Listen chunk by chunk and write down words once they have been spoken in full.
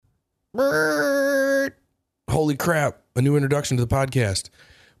Holy crap, a new introduction to the podcast.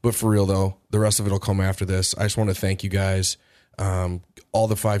 But for real, though, the rest of it will come after this. I just want to thank you guys. All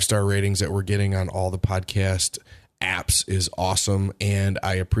the 5-star ratings that we're getting on all the podcast apps is awesome, and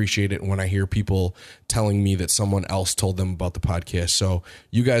I appreciate it when I hear people telling me that someone else told them about the podcast. So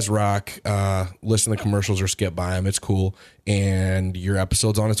you guys rock. Listen to the commercials or skip by them. It's cool, and your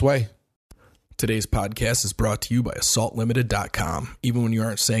episode's on its way. Today's podcast is brought to you by AssaultLimited.com. Even when you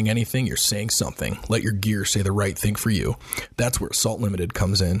aren't saying anything, you're saying something. Let your gear say the right thing for you. That's where Assault Limited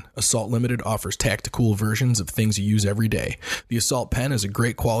comes in. Assault Limited offers tactical versions of things you use every day. The Assault Pen is a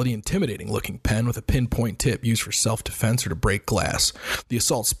great quality, intimidating-looking pen with a pinpoint tip used for self-defense or to break glass. The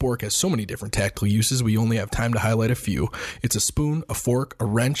Assault Spork has so many different tactical uses, we only have time to highlight a few. It's a spoon, a fork, a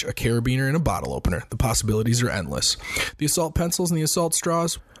wrench, a carabiner, and a bottle opener. The possibilities are endless. The Assault Pencils and the Assault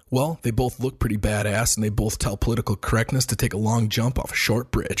Straws, well, they both look pretty badass, and they both tell political correctness to take a long jump off a short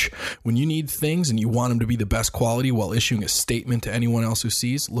bridge. When you need things and you want them to be the best quality while issuing a statement to anyone else who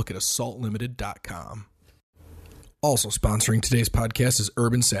sees, look at AssaultLimited.com. Also sponsoring today's podcast is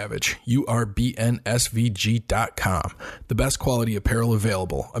Urban Savage, URBNSVG.com. The best quality apparel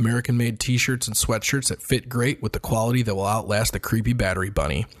available. American-made t-shirts and sweatshirts that fit great with the quality that will outlast the creepy battery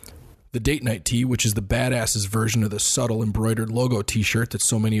bunny. The Date Night Tee, which is the badasses version of the subtle embroidered logo t-shirt that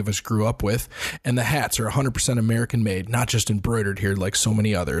so many of us grew up with. And the hats are 100% American-made, not just embroidered here like so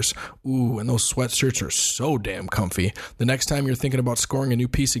many others. Ooh, and those sweatshirts are so damn comfy. The next time you're thinking about scoring a new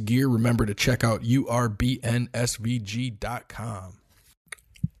piece of gear, remember to check out URBNSVG.com.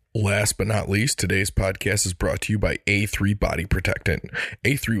 Last but not least, today's podcast is brought to you by A3 Body Protectant.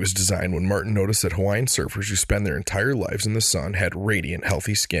 A3 was designed when Martin noticed that Hawaiian surfers who spend their entire lives in the sun had radiant,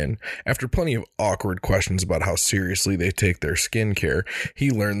 healthy skin. After plenty of awkward questions about how seriously they take their skin care, he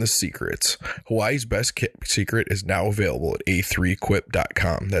learned the secrets. Hawaii's best secret is now available at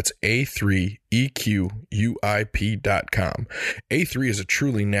A3Quip.com. That's A3EQUIP.com. A3 is a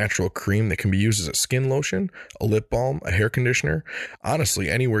truly natural cream that can be used as a skin lotion, a lip balm, a hair conditioner, honestly,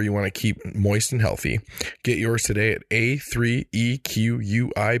 anywhere you want to keep moist and healthy. Get yours today at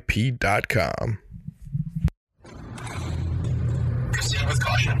A3EQUIP.com. Proceed with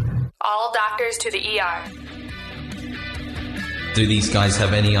caution. All doctors to the ER. Do these guys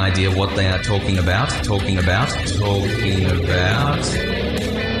have any idea what they are talking about?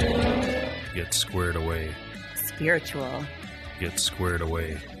 Get squared away. Spiritual. Get squared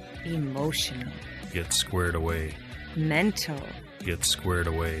away. Emotional. Get squared away. Mental. Get squared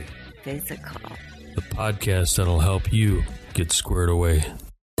away. Physical. The podcast that'll help you get squared away.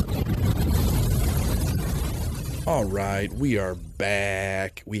 All right, we are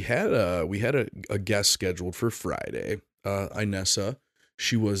back. We had a guest scheduled for Friday. Inessa,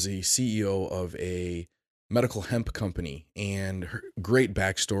 she was the CEO of a medical hemp company, and her great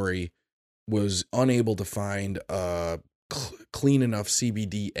backstory, was unable to find clean enough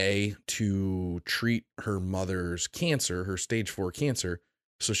CBDA to treat her mother's cancer, her stage 4 cancer.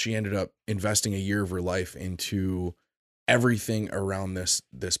 So she ended up investing a year of her life into everything around this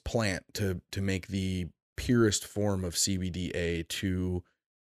plant to make the purest form of CBDA to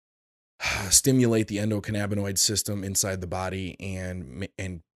stimulate the endocannabinoid system inside the body, and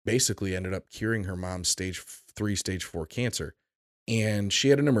basically ended up curing her mom's stage 3, stage 4 cancer. And she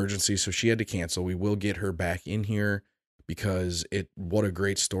had an emergency, so she had to cancel. We will get her back in here because what a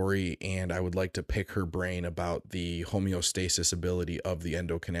great story, and I would like to pick her brain about the homeostasis ability of the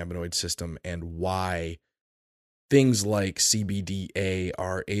endocannabinoid system and why things like CBDA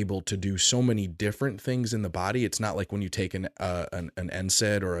are able to do so many different things in the body. It's not like when you take an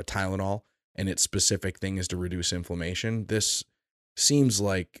NSAID or a Tylenol and its specific thing is to reduce inflammation. This seems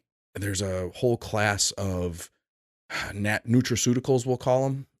like there's a whole class of nutraceuticals, we'll call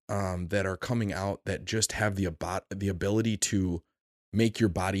them, that are coming out that just have the ability to make your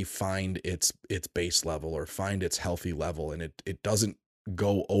body find its base level or find its healthy level, and it doesn't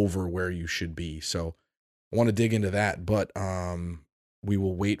go over where you should be. So I want to dig into that, but we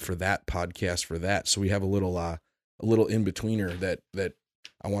will wait for that podcast for that. So we have a little in-betweener that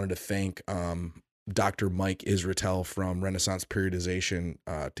I wanted to thank Dr. Mike Israetel from Renaissance Periodization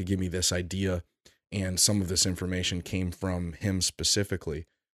to give me this idea, and some of this information came from him specifically.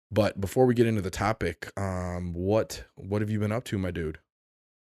 But before we get into the topic, what have you been up to, my dude?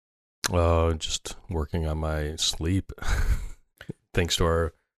 Just working on my sleep. Thanks to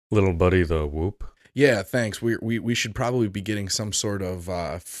our little buddy, the Whoop. Yeah, thanks. We should probably be getting some sort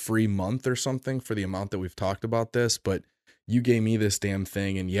of free month or something for the amount that we've talked about this, but you gave me this damn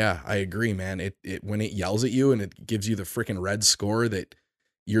thing, and yeah, I agree, man. It when it yells at you and it gives you the freaking red score that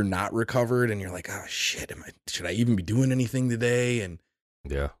you're not recovered, and you're like, oh shit, should I even be doing anything today? And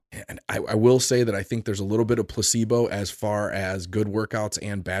Yeah. And I will say that I think there's a little bit of placebo as far as good workouts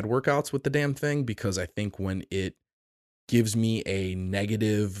and bad workouts with the damn thing, because I think when it gives me a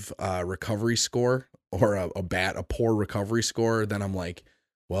negative recovery score or a poor recovery score, then I'm like,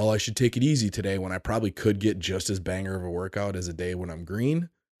 well, I should take it easy today, when I probably could get just as banger of a workout as a day when I'm green.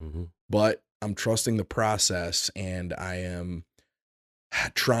 Mm-hmm. But I'm trusting the process, and I am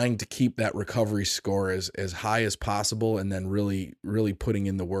trying to keep that recovery score as high as possible, and then really, really putting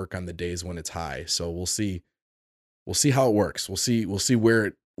in the work on the days when it's high. So we'll see how it works. We'll see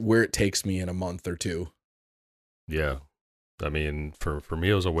where it takes me in a month or two. Yeah. I mean, for me,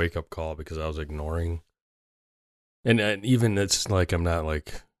 it was a wake up call because I was ignoring, and even it's like, I'm not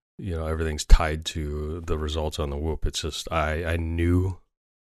like, everything's tied to the results on the Whoop. It's just, I knew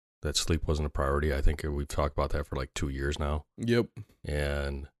that sleep wasn't a priority. I think we've talked about that for like 2 years now. Yep.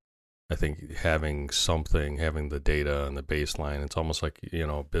 And I think having the data and the baseline, it's almost like,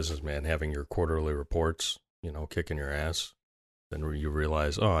 businessman having your quarterly reports, kicking your ass. Then you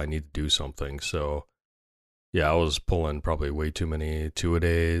realize, oh, I need to do something. So yeah, I was pulling probably way too many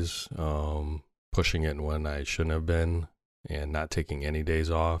 2-a-days, pushing it when I shouldn't have been, and not taking any days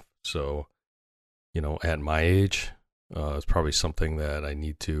off. So, at my age, it's probably something that I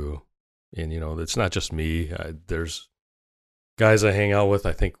need to, and it's not just me. There's guys I hang out with.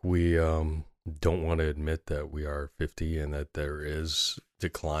 I think we don't want to admit that we are 50 and that there is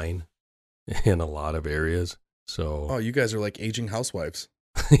decline in a lot of areas. So, oh, you guys are like aging housewives.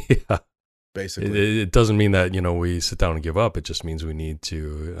 yeah. Basically, it doesn't mean that, we sit down and give up. It just means we need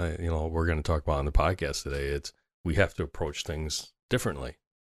to, we're going to talk about on the podcast today. We have to approach things differently,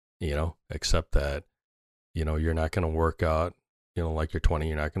 except that, you're not going to work out, like you're 20,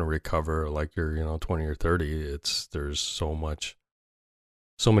 you're not going to recover like you're, 20 or 30. There's so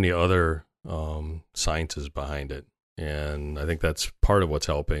many other sciences behind it. And I think that's part of what's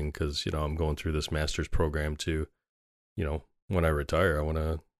helping, because, I'm going through this master's program to, when I retire, I want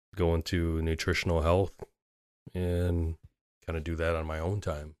to go into nutritional health and kind of do that on my own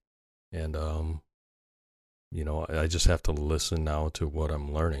time. And, I just have to listen now to what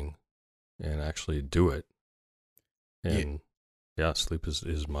I'm learning and actually do it. And yeah, sleep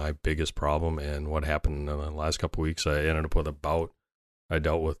is my biggest problem. And what happened in the last couple of weeks, I ended up with a bout. I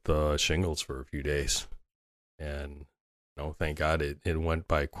dealt with shingles for a few days, and, thank God it went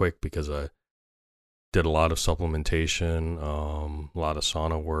by quick, because I did a lot of supplementation, a lot of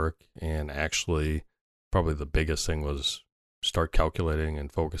sauna work, and actually probably the biggest thing was start calculating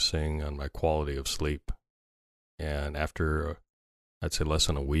and focusing on my quality of sleep. And after, I'd say less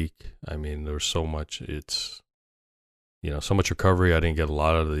than a week, I mean, there's so much, so much recovery. I didn't get a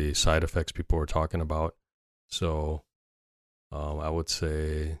lot of the side effects people were talking about. So I would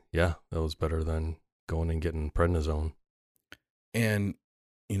say, yeah, that was better than going and getting prednisone. And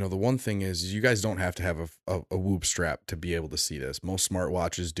the one thing is, you guys don't have to have a Whoop strap to be able to see this. Most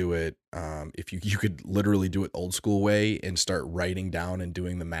smartwatches do it. If you could literally do it old school way and start writing down and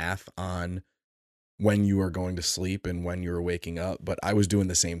doing the math on when you are going to sleep and when you are waking up. But I was doing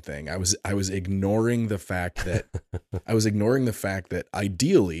the same thing. I was ignoring the fact that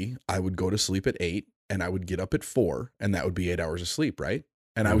ideally I would go to sleep at 8 and I would get up at 4, and that would be 8 hours of sleep, right?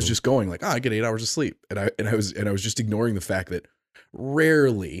 And I was just going like, I get 8 hours of sleep, and I was just ignoring the fact that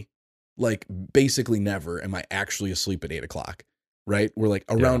rarely, like basically never, am I actually asleep at 8 o'clock, right? We're like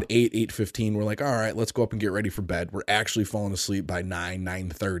around 8:15. We're like, all right, let's go up and get ready for bed. We're actually falling asleep by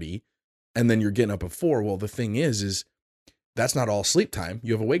 9:30. And then you're getting up at 4. Well, the thing is that's not all sleep time.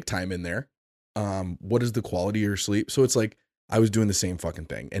 You have awake time in there. What is the quality of your sleep? So it's like, I was doing the same fucking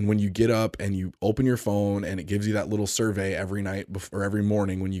thing. And when you get up and you open your phone and it gives you that little survey every night or every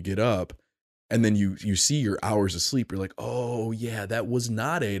morning when you get up, and then you see your hours of sleep, you're like, oh yeah, that was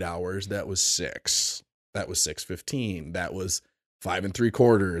not 8 hours. That was 6. That was 6:15. That was 5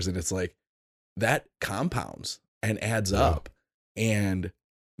 3/4. And it's like, that compounds and adds up. And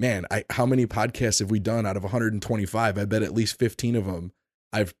man, how many podcasts have we done out of 125? I bet at least 15 of them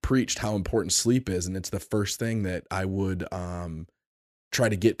I've preached how important sleep is. And it's the first thing that I would try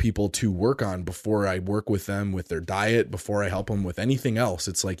to get people to work on before I work with them with their diet, before I help them with anything else.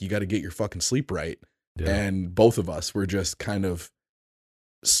 It's like, you got to get your fucking sleep right. Yeah. And both of us were just kind of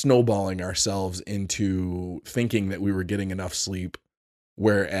snowballing ourselves into thinking that we were getting enough sleep,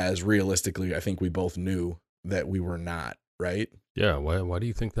 whereas realistically, I think we both knew that we were not, right? Yeah. Why do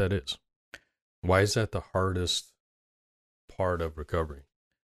you think that is? Why is that the hardest part of recovery?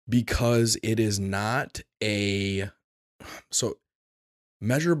 Because it is not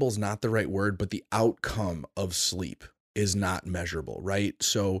measurable is not the right word, but the outcome of sleep is not measurable, right?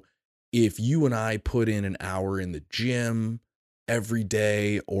 So if you and I put in an hour in the gym every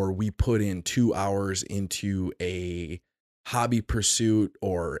day, or we put in 2 hours into a hobby pursuit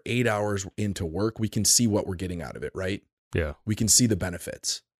or 8 hours into work, we can see what we're getting out of it, right? Yeah. We can see the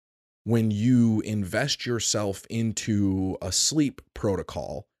benefits. When you invest yourself into a sleep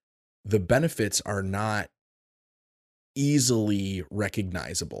protocol, the benefits are not easily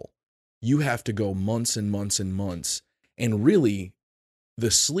recognizable. You have to go months and months and months. And really,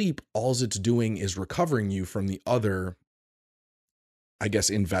 the sleep, all it's doing is recovering you from the other, I guess,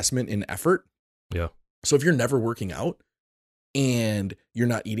 investment in effort. Yeah. So if you're never working out and you're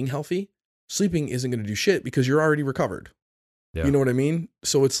not eating healthy, sleeping isn't going to do shit because you're already recovered. Yeah. You know what I mean?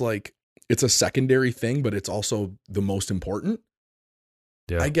 So it's like, it's a secondary thing, but it's also the most important.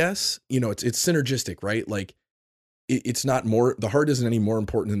 Yeah. I guess, it's synergistic, right? Like it's not more, the heart isn't any more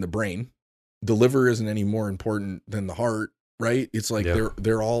important than the brain. The liver isn't any more important than the heart, right? It's like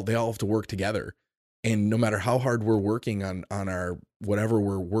they all have to work together. And no matter how hard we're working on our, whatever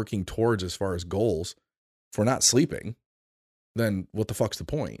we're working towards as far as goals, if we're not sleeping, then what the fuck's the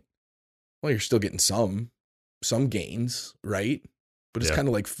point? Well, you're still getting some gains, right? But it's kind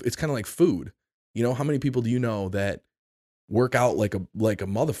of like food. How many people do you know that work out like a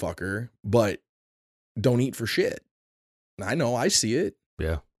motherfucker, but don't eat for shit? I know, I see it.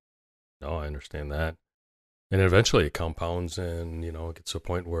 Yeah. No, I understand that. And eventually it compounds and, it gets to a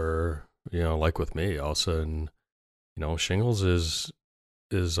point where, like with me, all of a sudden, shingles is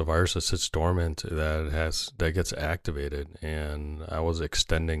a virus that sits dormant that gets activated. And I was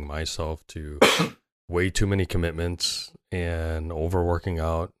extending myself to way too many commitments and overworking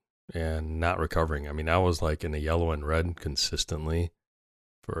out and not recovering. I mean, I was like in the yellow and red consistently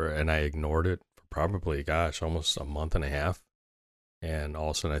and I ignored it for probably, almost a month and a half. And all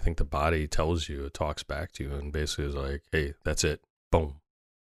of a sudden, I think the body tells you, it talks back to you, and basically is like, "Hey, that's it, boom."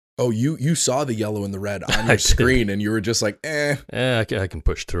 Oh, you saw the yellow and the red on your screen, and you were just like, I can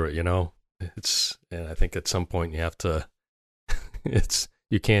push through it, and I think at some point you have to.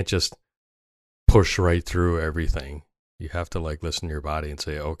 You can't just push right through everything. You have to listen to your body and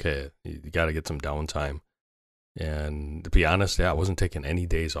say, "Okay, you got to get some downtime." And to be honest, I wasn't taking any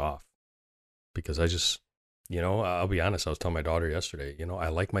days off because I just. I'll be honest. I was telling my daughter yesterday, I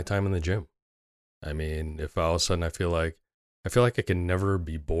like my time in the gym. I mean, if all of a sudden I feel like I can never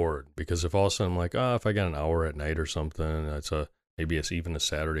be bored because if all of a sudden I'm like, if I got an hour at night or something, maybe it's even a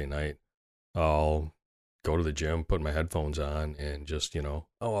Saturday night, I'll go to the gym, put my headphones on and just,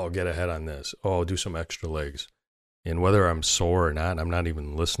 I'll get ahead on this. Oh, I'll do some extra legs. And whether I'm sore or not, I'm not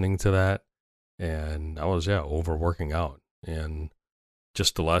even listening to that. And I was, overworking out. And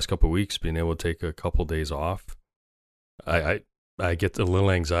just the last couple of weeks, being able to take a couple days off, I get a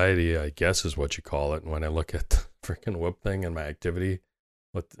little anxiety, I guess is what you call it, when I look at the freaking whip thing and my activity.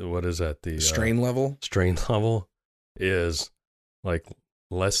 What is that? The strain level? Strain level is like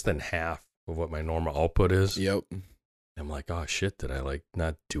less than half of what my normal output is. Yep. I'm like, oh shit, did I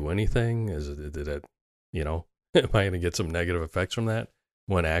not do anything? Did it, am I going to get some negative effects from that?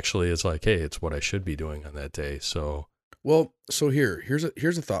 When actually it's like, hey, it's what I should be doing on that day. So. Well, so here's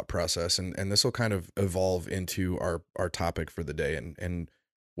a thought process, and this will kind of evolve into our topic for the day, and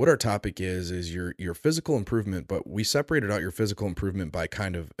what our topic is your physical improvement, but we separated out your physical improvement by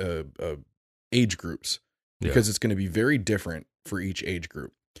kind of age groups because it's going to be very different for each age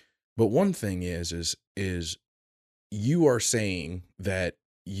group. But one thing is you are saying that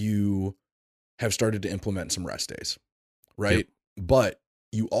you have started to implement some rest days, right? Yep. But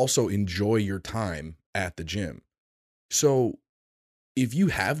you also enjoy your time at the gym. So if you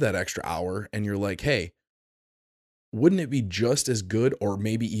have that extra hour and you're like, hey, wouldn't it be just as good or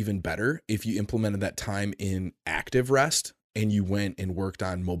maybe even better if you implemented that time in active rest and you went and worked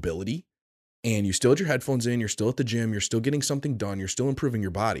on mobility and you still had your headphones in, you're still at the gym, you're still getting something done, you're still improving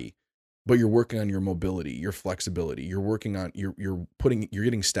your body, but you're working on your mobility, your flexibility, you're working on, you're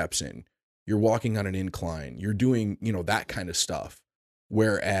getting steps in, you're walking on an incline, you're doing, that kind of stuff.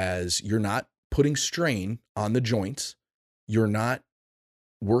 Whereas you're not putting strain on the joints, you're not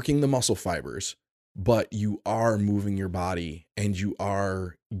working the muscle fibers, but you are moving your body and you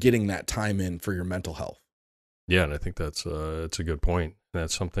are getting that time in for your mental health. Yeah, and I think it's a good point.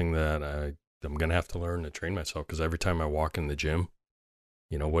 That's something that I'm going to have to learn to train myself because every time I walk in the gym,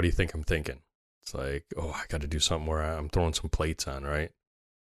 what do you think I'm thinking? It's like, oh, I got to do something where I'm throwing some plates on, right?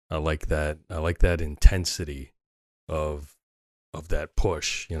 I like that. I like that intensity of that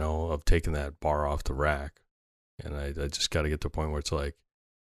push, of taking that bar off the rack. And I just got to get to a point where it's like,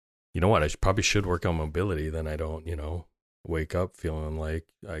 you know what, probably should work on mobility. Then I don't, wake up feeling like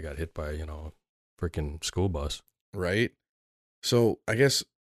I got hit by, freaking school bus. Right. So I guess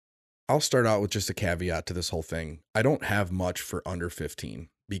I'll start out with just a caveat to this whole thing. I don't have much for under 15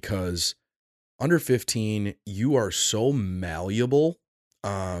 because under 15, you are so malleable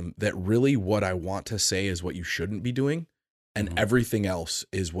that really what I want to say is what you shouldn't be doing, and everything else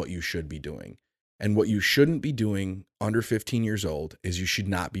is what you should be doing. And what you shouldn't be doing under 15 years old is you should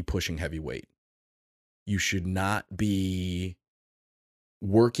not be pushing heavy weight. You should not be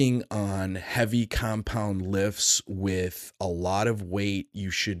working on heavy compound lifts with a lot of weight.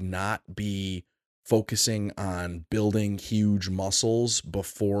 You should not be focusing on building huge muscles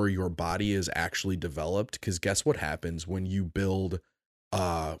before your body is actually developed. Because guess what happens when you build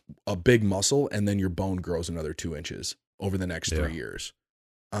a big muscle and then your bone grows another 2 inches over the next 3 years?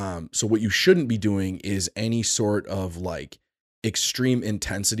 So what you shouldn't be doing is any sort of like extreme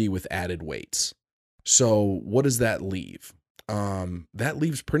intensity with added weights. So what does that leave? That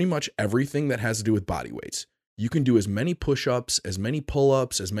leaves pretty much everything that has to do with body weights. You can do as many push-ups, as many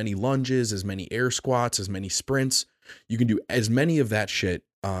pull-ups, as many lunges, as many air squats, as many sprints. You can do as many of that shit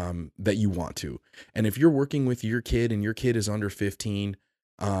that you want to. And if you're working with your kid and your kid is under 15,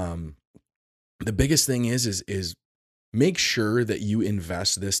 the biggest thing is make sure that you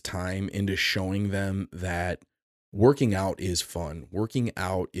invest this time into showing them that working out is fun. Working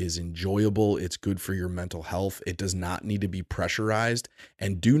out is enjoyable. It's good for your mental health. It does not need to be pressurized,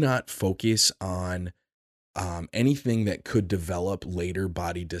 and do not focus on anything that could develop later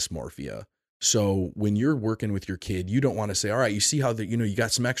body dysmorphia. So when you're working with your kid, you don't want to say, all right, you see how you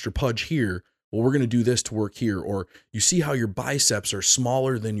got some extra pudge here. Well, we're going to do this to work here. Or you see how your biceps are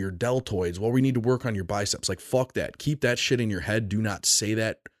smaller than your deltoids. Well, we need to work on your biceps. Like, fuck that. Keep that shit in your head. Do not say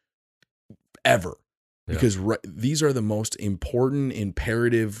that ever. Because these are the most important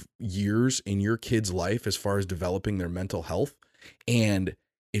imperative years in your kid's life as far as developing their mental health. And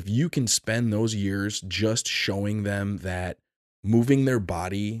if you can spend those years just showing them that moving their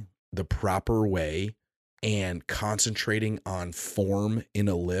body the proper way and concentrating on form in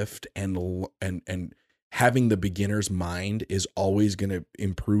a lift and having the beginner's mind is always going to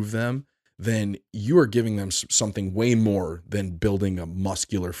improve them, then you are giving them something way more than building a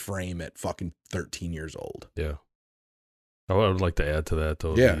muscular frame at fucking 13 years old. Yeah. I would like to add to that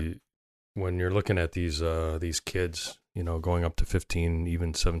though. Yeah. When you're looking at these kids, going up to 15,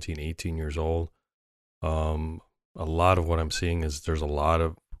 even 17, 18 years old, a lot of what I'm seeing is there's a lot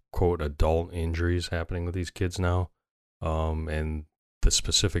of quote adult injuries happening with these kids now. And the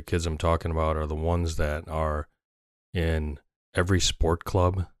specific kids I'm talking about are the ones that are in every sport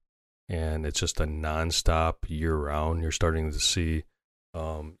club, and it's just a nonstop year round. You're starting to see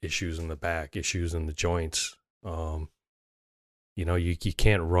issues in the back, issues in the joints. You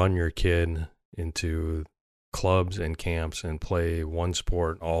can't run your kid into clubs and camps and play one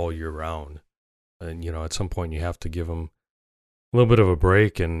sport all year round. And, at some point you have to give them a little bit of a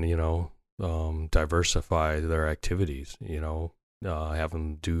break and, diversify their activities, have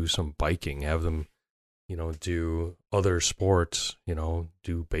them do some biking, have them, do other sports,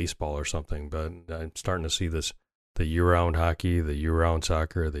 do baseball or something. But I'm starting to see this, the year-round hockey, the year-round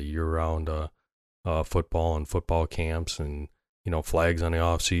soccer, the year-round football and football camps and, flags on the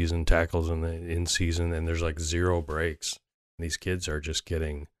off season, tackles in the in season, and there's like zero breaks. These kids are just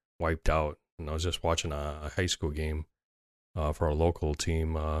getting wiped out. And I was just watching a high school game for a local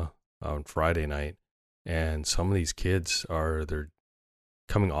team on Friday night, and some of these kids they're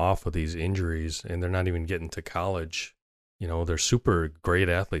coming off of these injuries, and they're not even getting to college. They're super great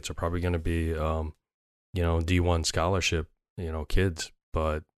athletes. Are probably going to be D1 scholarship kids,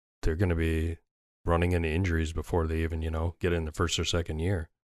 but they're going to be running into injuries before they even get in the first or second year.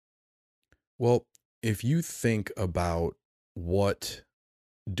 Well, if you think about what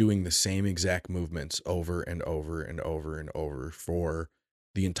doing the same exact movements over and over and over and over for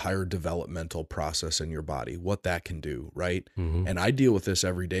the entire developmental process in your body, what that can do, right? Mm-hmm. And I deal with this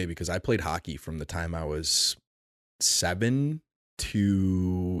every day because I played hockey from the time I was 7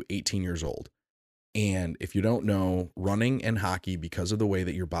 to 18 years old. And if you don't know, running and hockey, because of the way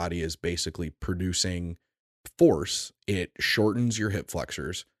that your body is basically producing force, it shortens your hip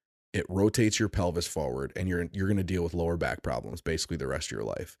flexors, it rotates your pelvis forward, and you're going to deal with lower back problems basically the rest of your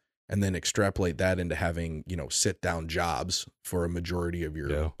life. And then extrapolate that into having, sit down jobs for a majority of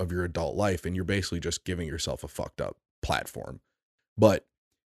your adult life, and you're basically just giving yourself a fucked up platform. But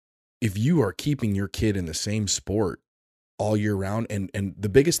if you are keeping your kid in the same sport all year round, and the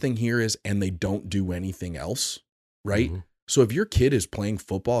biggest thing here is, and they don't do anything else, right? Mm-hmm. So if your kid is playing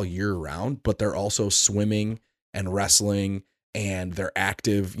football year round, but they're also swimming and wrestling and they're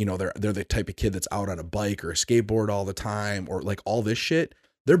active, they're the type of kid that's out on a bike or a skateboard all the time, or like all this shit,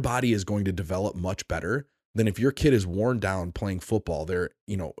 their body is going to develop much better than if your kid is worn down playing football, they're,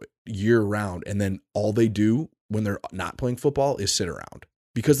 year round, and then all they do when they're not playing football is sit around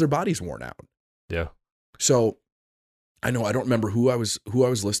because their body's worn out. Yeah. So I know I don't remember who I was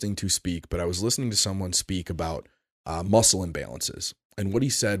listening to speak, but I was listening to someone speak about muscle imbalances. And what he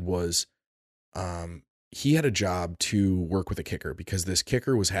said was he had a job to work with a kicker because this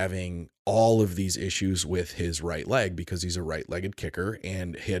kicker was having all of these issues with his right leg because he's a right-legged kicker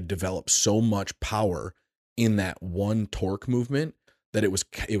and had developed so much power in that one torque movement that it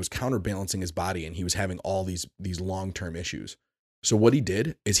was counterbalancing his body, and he was having all these long-term issues. So what he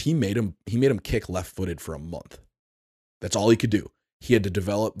did is he made him kick left-footed for a month. That's all he could do. He had to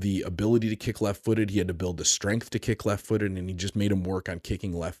develop the ability to kick left-footed. He had to build the strength to kick left-footed, and he just made him work on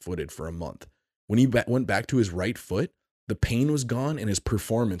kicking left-footed for a month. When he went back to his right foot, the pain was gone and his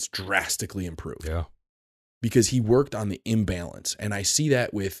performance drastically improved. Yeah. Because he worked on the imbalance. And I see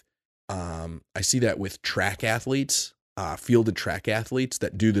that with track athletes, fielded track athletes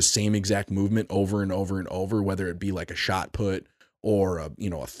that do the same exact movement over and over and over, whether it be like a shot put or a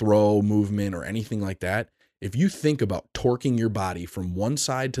throw movement or anything like that. If you think about torquing your body from one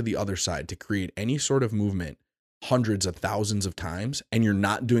side to the other side to create any sort of movement hundreds of thousands of times, and you're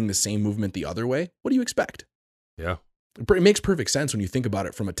not doing the same movement the other way, what do you expect? Yeah. It makes perfect sense when you think about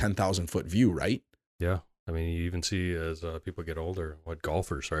it from a 10,000 foot view, right? Yeah. I mean, you even see as people get older,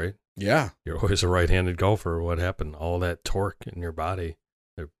 golfers, right? Yeah. You're always a right-handed golfer. What happened? All that torque in your body,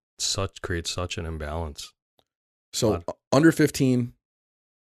 creates such an imbalance. So under 15,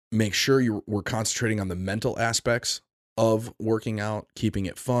 make sure we're concentrating on the mental aspects of working out, keeping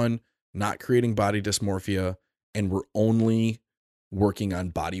it fun, not creating body dysmorphia, and we're only working on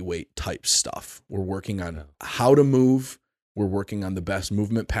body weight type stuff. We're working on how to move. We're working on the best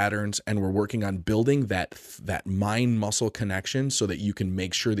movement patterns, and we're working on building that mind muscle connection so that you can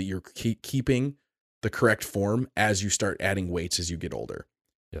make sure that you're keeping the correct form as you start adding weights as you get older.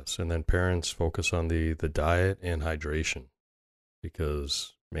 Yes. And then parents focus on the diet and hydration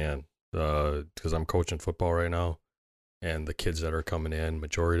because I'm coaching football right now, and the kids that are coming in,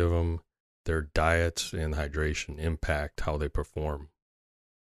 majority of them, their diets and hydration impact how they perform.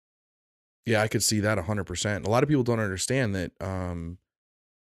 Yeah, I could see that 100%. A lot of people don't understand that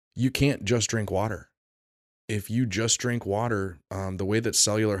you can't just drink water. If you just drink water, the way that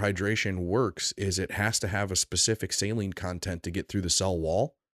cellular hydration works is it has to have a specific saline content to get through the cell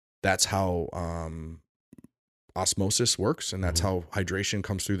wall. That's how osmosis works, and that's how hydration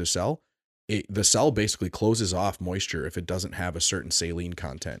comes through the cell. The cell basically closes off moisture if it doesn't have a certain saline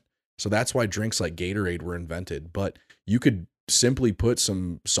content. So that's why drinks like Gatorade were invented. But you could simply put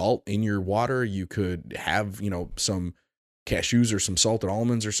some salt in your water. You could have, some cashews or some salted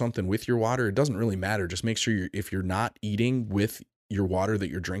almonds or something with your water. It doesn't really matter. Just make sure if you're not eating with your water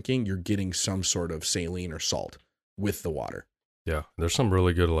that you're drinking, you're getting some sort of saline or salt with the water. Yeah. There's some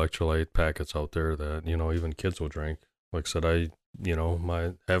really good electrolyte packets out there that, even kids will drink. Like I said, I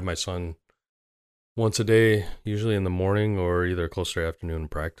have my son once a day, usually in the morning or either close to afternoon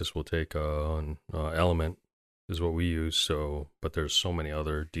practice, we'll take an Element is what we use. So, but there's so many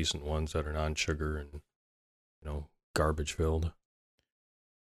other decent ones that are non-sugar and, garbage filled.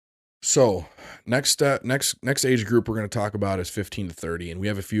 So next age group we're going to talk about is 15 to 30. And we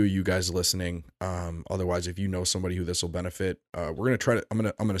have a few of you guys listening. Otherwise, if you know somebody who this will benefit, we're going to I'm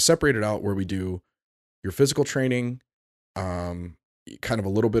going to separate it out where we do your physical training, kind of a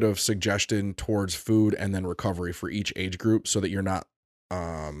little bit of suggestion towards food, and then recovery for each age group so that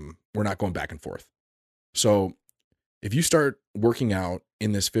we're not going back and forth. So if you start working out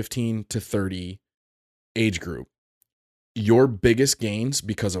in this 15 to 30 age group, your biggest gains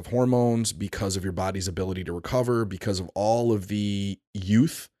because of hormones, because of your body's ability to recover, because of all of the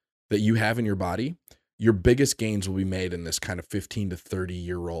youth that you have in your body, your biggest gains will be made in this kind of 15 to 30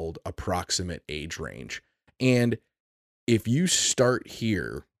 year old approximate age range. And if you start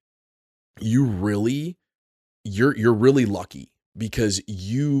here, you're really lucky because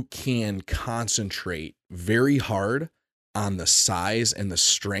you can concentrate very hard on the size and the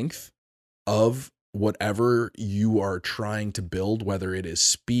strength of whatever you are trying to build, whether it is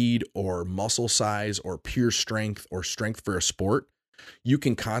speed or muscle size or pure strength or strength for a sport. You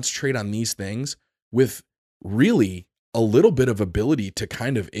can concentrate on these things with really a little bit of ability to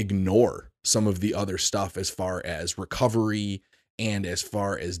kind of ignore some of the other stuff as far as recovery and as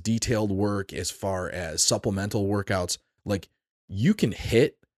far as detailed work, as far as supplemental workouts. Like, you can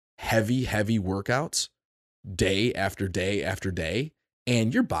hit heavy workouts day after day after day,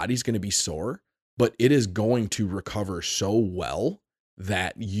 and your body's going to be sore, but it is going to recover so well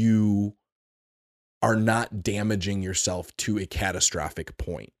that you are not damaging yourself to a catastrophic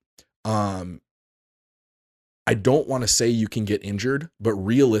point. I don't want to say you can get injured, but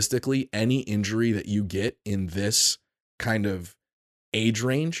realistically, any injury that you get in this kind of age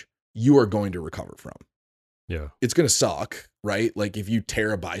range, you are going to recover from. Yeah. It's going to suck, right? Like if you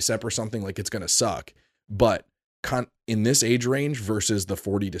tear a bicep or something, like it's going to suck. But in this age range versus the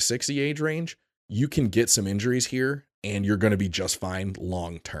 40 to 60 age range, you can get some injuries here and you're going to be just fine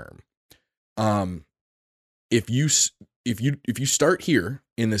long term. If you start here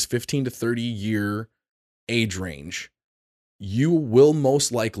in this 15 to 30 year age range, you will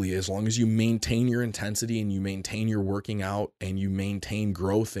most likely, as long as you maintain your intensity and you maintain your working out and you maintain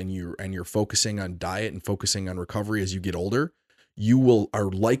growth and you're focusing on diet and focusing on recovery as you get older, you are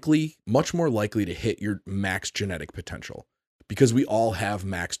much more likely to hit your max genetic potential, because we all have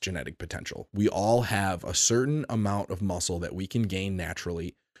max genetic potential. We all have a certain amount of muscle that we can gain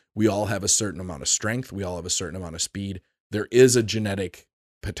naturally. We all have a certain amount of strength. We all have a certain amount of speed. There is a genetic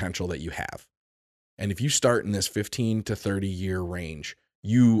potential that you have. And if you start in this 15 to 30 year range,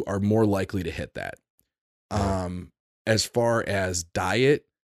 you are more likely to hit that. As far as diet,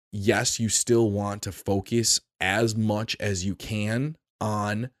 yes, you still want to focus as much as you can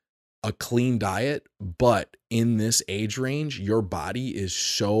on a clean diet, but in this age range, your body is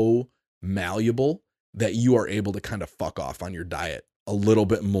so malleable that you are able to kind of fuck off on your diet a little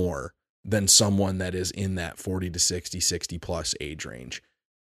bit more than someone that is in that 40 to 60 plus age range.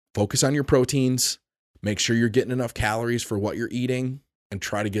 Focus on your proteins. Make sure you're getting enough calories for what you're eating, and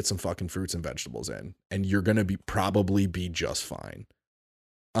try to get some fucking fruits and vegetables in, and you're going to probably be just fine.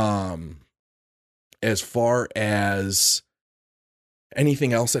 As far as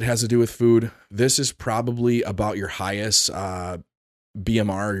anything else that has to do with food, this is probably about your highest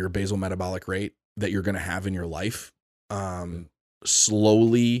BMR, or your basal metabolic rate, that you're going to have in your life.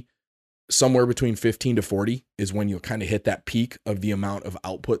 Slowly, somewhere between 15 to 40 is when you'll kind of hit that peak of the amount of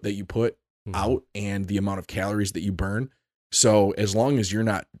output that you put out and the amount of calories that you burn. So as long as you're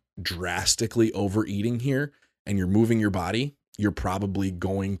not drastically overeating here and you're moving your body, you're probably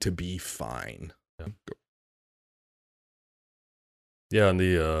going to be fine. Yeah, and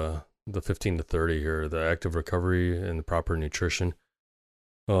the 15 to 30 here, the active recovery and the proper nutrition.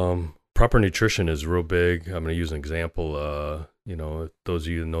 Proper nutrition is real big. I'm going to use an example. Those of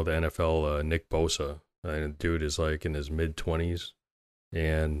you that know the NFL, Nick Bosa, and the dude is like in his mid-20s,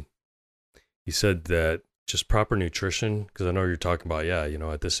 and he said that just proper nutrition, because I know you're talking about,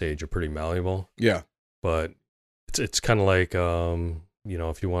 at this age, you're pretty malleable. Yeah. But it's kind of like,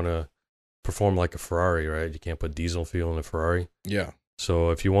 if you want to perform like a Ferrari, right? You can't put diesel fuel in a Ferrari. Yeah. So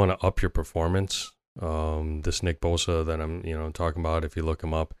if you want to up your performance, this Nick Bosa that I'm, talking about, if you look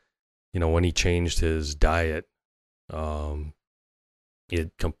him up, when he changed his diet,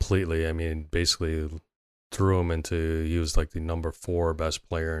 it completely, basically threw him into, he was like the number 4 best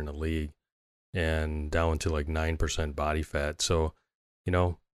player in the league, and down to like 9% body fat. So,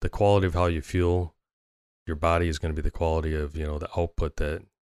 the quality of how you fuel your body is going to be the quality of, the output that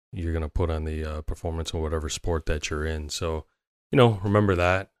you're going to put on the performance of whatever sport that you're in. So, remember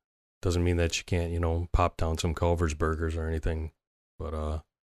that. Doesn't mean that you can't, pop down some Culver's burgers or anything, but,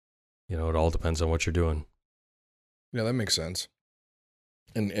 it all depends on what you're doing. Yeah, that makes sense.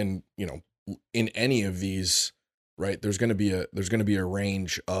 And in any of these, right, there's going to be a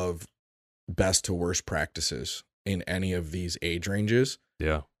range of best to worst practices in any of these age ranges.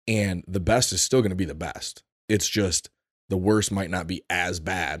 Yeah. And the best is still going to be the best. It's just the worst might not be as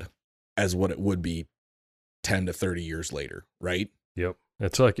bad as what it would be 10 to 30 years later, right? Yep.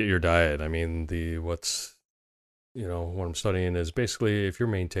 It's like your diet. What I'm studying is basically if you're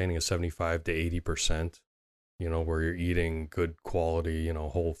maintaining a 75 to 80%, where you're eating good quality,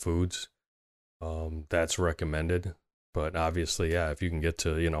 whole foods, that's recommended. But obviously, yeah, if you can get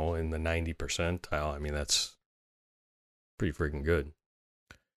to, in the 90 percentile, that's pretty freaking good.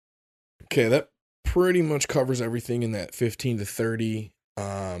 Okay, that pretty much covers everything in that 15 to 30.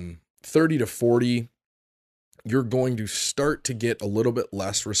 30 to 40, you're going to start to get a little bit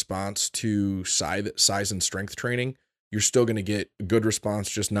less response to size and strength training. You're still going to get good response,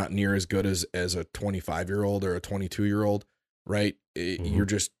 just not near as good as a 25-year-old or a 22-year-old, right? You're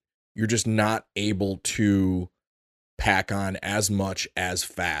just not able to pack on as much as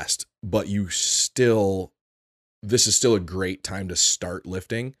fast, but this is still a great time to start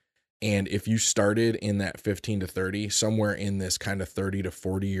lifting. And if you started in that 15 to 30, somewhere in this kind of 30 to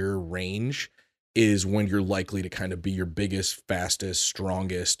 40 year range is when you're likely to kind of be your biggest, fastest,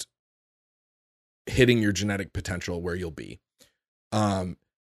 strongest, hitting your genetic potential where you'll be.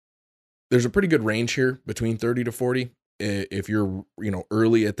 There's a pretty good range here between 30 to 40. If you're,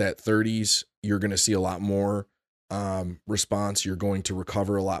 early at that 30s, you're going to see a lot more response. You're going to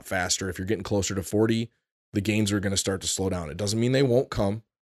recover a lot faster. If you're getting closer to 40, the gains are going to start to slow down. It doesn't mean they won't come.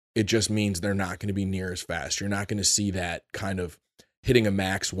 It just means they're not going to be near as fast. You're not going to see that kind of hitting a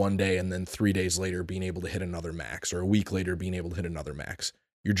max one day and then 3 days later being able to hit another max, or a week later being able to hit another max.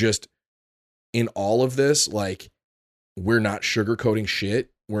 You're just, in all of this, like, we're not sugarcoating shit.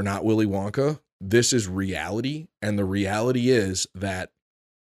 We're not Willy Wonka. This is reality. And the reality is that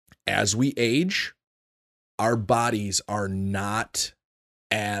as we age, our bodies are not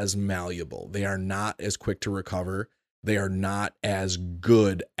as malleable. They are not as quick to recover. They are not as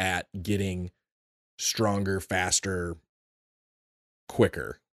good at getting stronger, faster,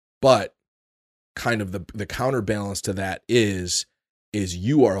 quicker. But kind of the counterbalance to that is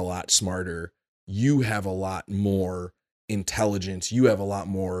you are a lot smarter. You have a lot more intelligence. You have a lot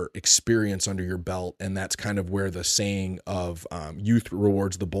more experience under your belt. And that's kind of where the saying of youth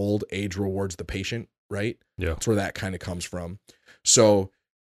rewards the bold, age rewards the patient, right? Yeah. That's where that kind of comes from. So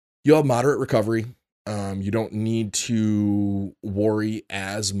you'll have moderate recovery. You don't need to worry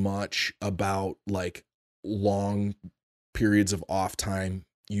as much about like long periods of off time.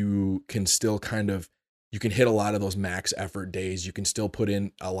 You can still you can hit a lot of those max effort days. You can still put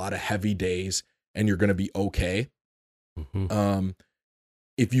in a lot of heavy days and you're going to be okay. Mm-hmm.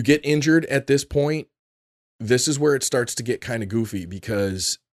 If you get injured at this point, this is where it starts to get kind of goofy,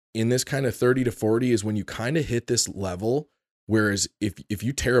 because in this kind of 30 to 40 is when you kind of hit this level. Whereas if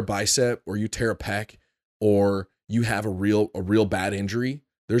you tear a bicep or you tear a pec or you have a real bad injury,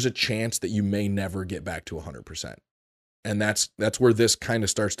 there's a chance that you may never get back to 100%. And that's where this kind of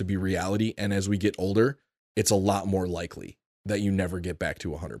starts to be reality. And as we get older, it's a lot more likely that you never get back to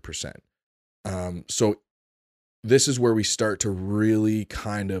 100%. So this is where we start to really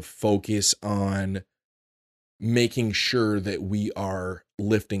kind of focus on making sure that we are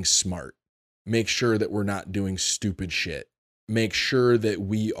lifting smart, make sure that we're not doing stupid shit, make sure that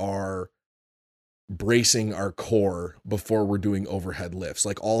we are bracing our core before we're doing overhead lifts,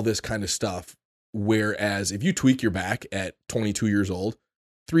 like all this kind of stuff. Whereas if you tweak your back at 22 years old,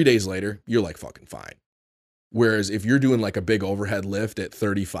 3 days later, you're like fucking fine. Whereas if you're doing like a big overhead lift at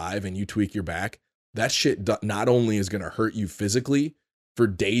 35 and you tweak your back, that shit not only is going to hurt you physically for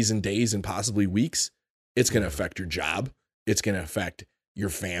days and days and possibly weeks, it's going to affect your job. It's going to affect your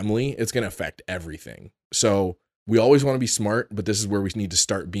family. It's going to affect everything. So we always want to be smart, but this is where we need to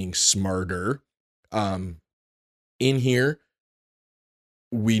start being smarter. In here,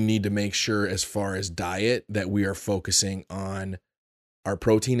 we need to make sure, as far as diet, that we are focusing on our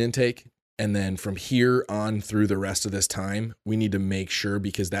protein intake. And then from here on through the rest of this time, we need to make sure,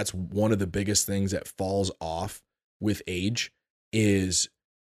 because that's one of the biggest things that falls off with age, is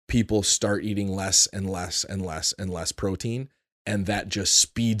people start eating less and less and less and less protein. And that just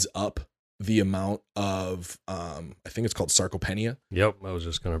speeds up the amount of, I think it's called sarcopenia. Yep, I was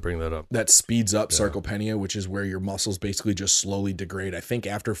just going to bring that up. That speeds up sarcopenia, which is where your muscles basically just slowly degrade. I think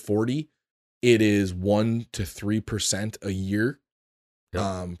after 40, it is 1 to 3% a year,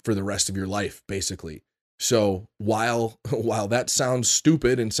 for the rest of your life, basically. So while that sounds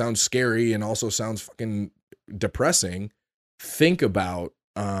stupid and sounds scary and also sounds fucking depressing, think about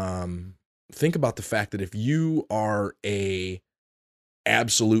the fact that if you are a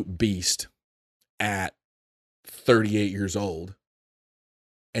absolute beast at 38 years old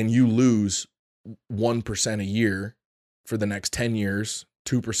and you lose 1% a year for the next 10 years,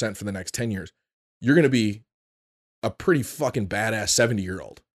 2% for the next 10 years, you're going to be a pretty fucking badass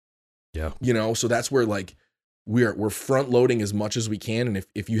 70-year-old. Yeah. You know, so that's where like we're front loading as much as we can. And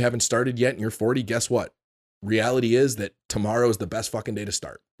if you haven't started yet and you're 40, guess what? Reality is that tomorrow is the best fucking day to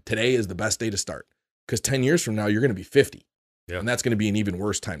start. Today is the best day to start, because 10 years from now, you're going to be 50. Yeah. And that's going to be an even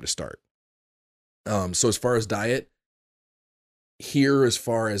worse time to start. So as far as diet, here, as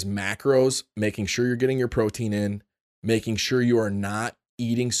far as macros, making sure you're getting your protein in, making sure you are not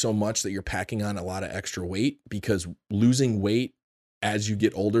eating so much that you're packing on a lot of extra weight, because losing weight as you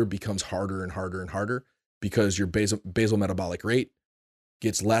get older becomes harder and harder and harder, because your basal metabolic rate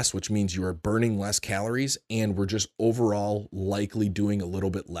gets less, which means you are burning less calories, and we're just overall likely doing a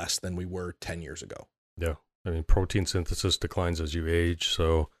little bit less than we were 10 years ago. Yeah. I mean, protein synthesis declines as you age.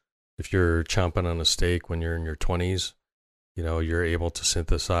 So if you're chomping on a steak when you're in your 20s, you know, you're able to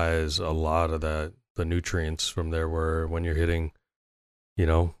synthesize a lot of the nutrients from there, where when you're hitting, you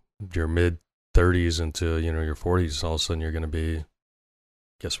know, your mid 30s into, you know, your 40s, all of a sudden you're going to be,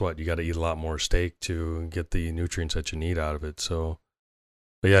 guess what? You got to eat a lot more steak to get the nutrients that you need out of it. So,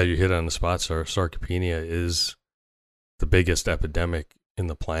 but yeah, you hit on the spot. Sarcopenia is the biggest epidemic in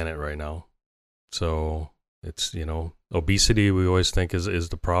the planet right now. So it's, you know, obesity we always think is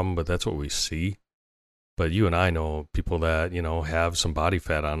the problem, but that's what we see. But you and I know people that, you know, have some body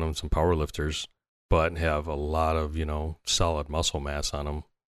fat on them, some power lifters, but have a lot of, solid muscle mass on them.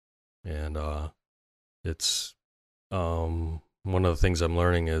 And it's one of the things I'm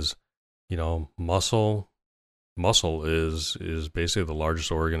learning is, muscle is basically the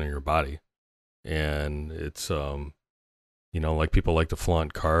largest organ in your body. And it's, like people like to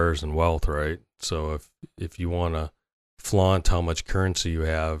flaunt cars and wealth, right? So if you want to flaunt how much currency you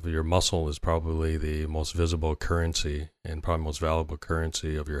have, your muscle is probably the most visible currency and probably most valuable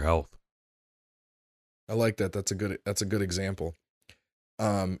currency of your health. I like that. That's a good example.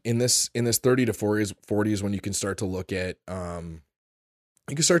 In this 30 to 40s when you can start to look at kind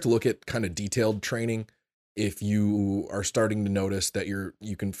of detailed training. If you are starting to notice that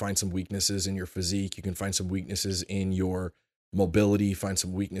you can find some weaknesses in your physique, you can find some weaknesses in your mobility, find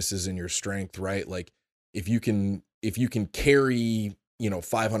some weaknesses in your strength, right? Like if you can carry,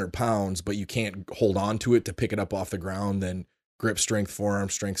 500 pounds, but you can't hold on to it to pick it up off the ground, then grip strength, forearm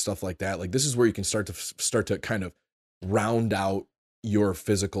strength, stuff like that. Like this is where you can start to kind of round out your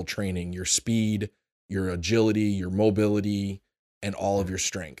physical training, your speed, your agility, your mobility, and all of your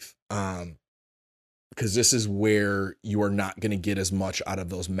strength. Because this is where you are not going to get as much out of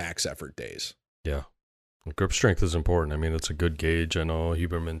those max effort days. Yeah. Grip strength is important. I mean, it's a good gauge. I know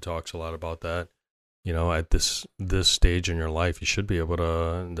Huberman talks a lot about that. At this stage in your life, you should be able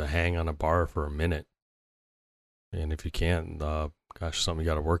to hang on a bar for a minute. And if you can't, something you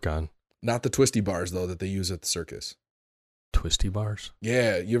got to work on. Not the twisty bars though that they use at the circus. Twisty bars?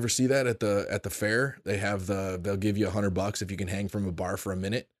 Yeah, you ever see that at the fair? They have they'll give you $100 if you can hang from a bar for a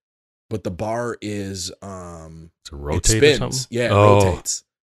minute. But the bar is it's a rotate it spins. Or something? Yeah, it rotates.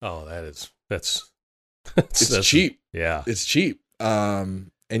 Oh, that's cheap. Yeah. It's cheap.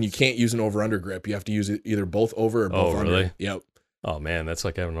 And you can't use an over-under grip. You have to use it either both over or both under. Really? Yep. Oh, man, that's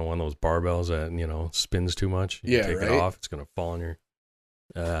like having one of those barbells that, spins too much. You take it off, it's going to fall on your...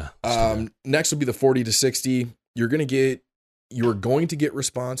 Next will be the 40 to 60. You're going to get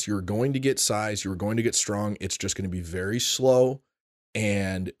response. You're going to get size. You're going to get strong. It's just going to be very slow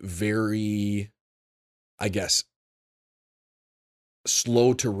and very, I guess,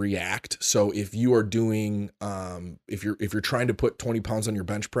 slow to react. So if you are doing, if you're trying to put 20 pounds on your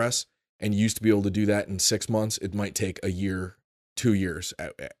bench press and you used to be able to do that in 6 months, it might take a year, 2 years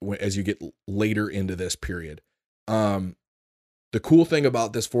as you get later into this period. The cool thing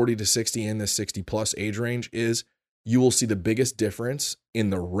about this 40 to 60 and this 60 plus age range is you will see the biggest difference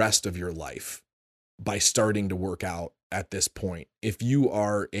in the rest of your life by starting to work out at this point. If you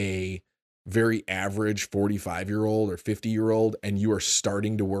are a very average 45-year-old or 50-year-old and you are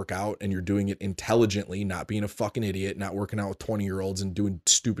starting to work out and you're doing it intelligently, not being a fucking idiot, not working out with 20-year-olds and doing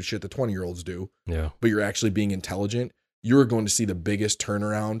stupid shit that 20-year-olds do, but you're actually being intelligent, you're going to see the biggest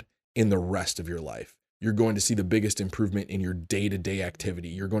turnaround in the rest of your life. You're going to see the biggest improvement in your day-to-day activity.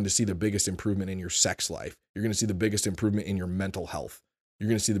 You're going to see the biggest improvement in your sex life. You're going to see the biggest improvement in your mental health. You're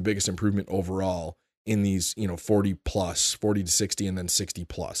going to see the biggest improvement overall in these, 40 plus, 40 to 60, and then 60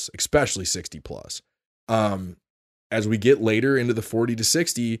 plus, especially 60 plus. As we get later into the 40 to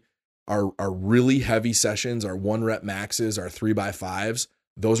 60, our really heavy sessions, our 1-rep maxes, our 3x5s,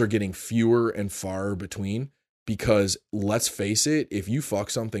 those are getting fewer and far between. Because let's face it, if you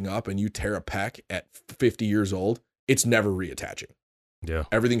fuck something up and you tear a pec at 50 years old, it's never reattaching. Yeah.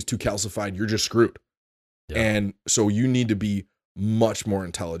 Everything's too calcified. You're just screwed. Yeah. And so you need to be much more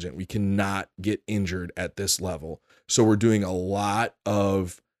intelligent. We cannot get injured at this level. So we're doing a lot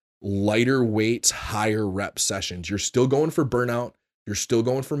of lighter weights, higher rep sessions. You're still going for burnout. You're still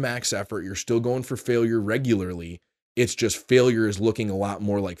going for max effort. You're still going for failure regularly. It's just failure is looking a lot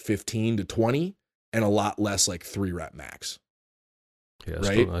more like 15 to 20. And a lot less like 3-rep max. Yeah,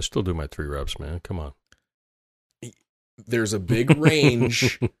 right? I still do my 3 reps, man. Come on. There's a big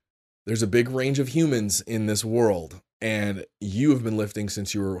range. There's a big range of humans in this world. And you have been lifting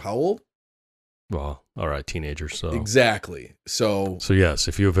since you were how old? Well, all right, teenagers. So exactly. So yes,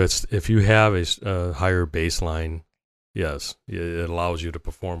 if you have a higher baseline, yes, it allows you to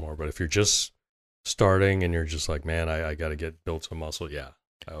perform more. But if you're just starting and you're just like, man, I got to build some muscle. Yeah,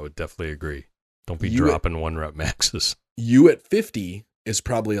 I would definitely agree. Don't be dropping 1-rep maxes. You at 50 is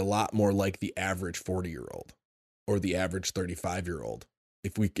probably a lot more like the average 40-year-old or the average 35-year-old.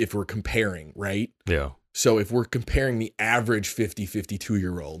 If we're comparing, right? Yeah. So if we're comparing the average 50,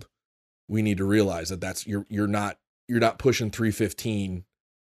 52-year-old, we need to realize that that's you're not pushing 315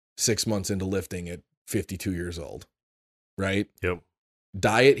 6 months into lifting at 52 years old. Right? Yep.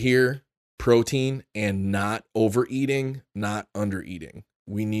 Diet here, protein, and not overeating, not undereating.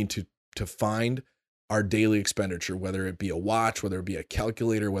 We need to find our daily expenditure, whether it be a watch, whether it be a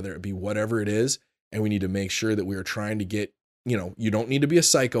calculator, whether it be whatever it is. And we need to make sure that we are trying to get, you don't need to be a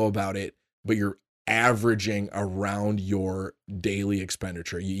psycho about it, but you're averaging around your daily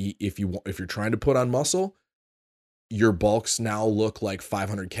expenditure. If you're trying to put on muscle, your bulks now look like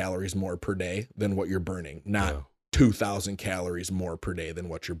 500 calories more per day than what you're burning, not 2,000 calories more per day than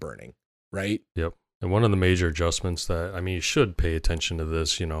what you're burning, right? Yep. And one of the major adjustments that, I mean, you should pay attention to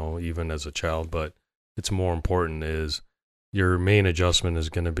this, you know, even as a child, but it's more important is your main adjustment is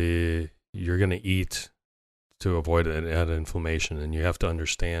going to be you're going to eat to avoid added inflammation. And you have to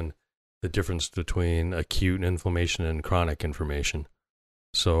understand the difference between acute inflammation and chronic inflammation.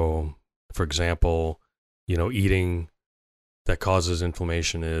 So, for example, you know, eating that causes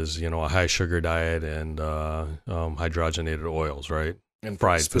inflammation is, you know, a high sugar diet and hydrogenated oils, right? And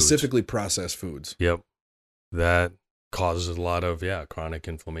fried specifically foods. Processed foods. Yep. That causes a lot of, chronic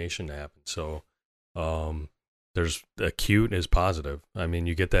inflammation to happen. So there's acute is positive. I mean,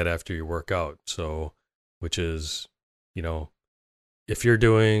 you get that after you work out. So, which is, you know, if you're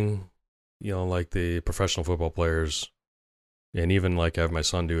doing, you know, like the professional football players, and even like I have my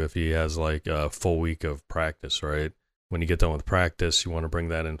son do if he has like a full week of practice, right? When you get done with practice, you want to bring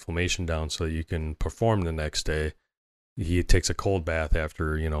that inflammation down so that you can perform the next day. He takes a cold bath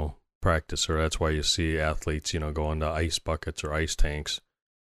after, you know, practice, or that's why you see athletes, you know, go into ice buckets or ice tanks.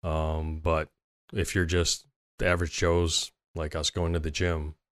 But if you're just the average Joes like us going to the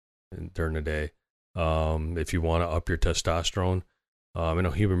gym during the day, if you want to up your testosterone, I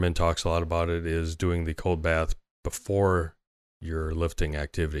know Huberman talks a lot about it, is doing the cold bath before your lifting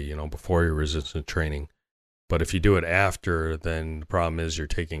activity, you know, before your resistance training. But if you do it after, then the problem is you're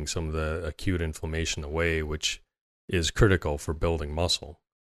taking some of the acute inflammation away, which is critical for building muscle.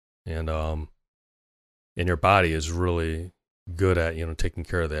 And your body is really good at, you know, taking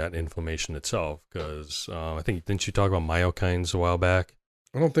care of that inflammation itself. Because I think, didn't you talk about myokines a while back?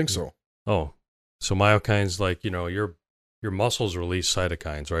 I don't think so. Oh, so myokines, like, you know, your muscles release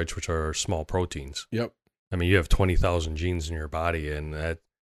cytokines, right, which are small proteins. Yep. I mean, you have 20,000 genes in your body, and that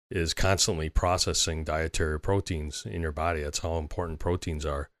is constantly processing dietary proteins in your body. That's how important proteins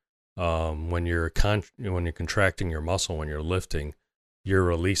are. When you're contracting your muscle, when you're lifting, you're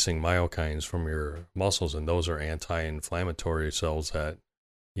releasing myokines from your muscles, and those are anti-inflammatory cells that,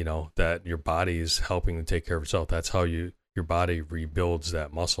 you know, that your body's helping to take care of itself. That's how your body rebuilds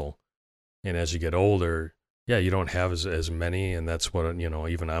that muscle. And as you get older, you don't have as many, and that's what, you know,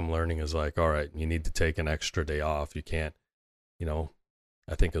 even I'm learning is like, all right, you need to take an extra day off. You can't, you know,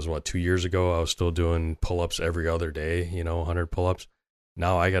 I think it was 2 years ago, I was still doing pull-ups every other day, you know, 100 pull-ups.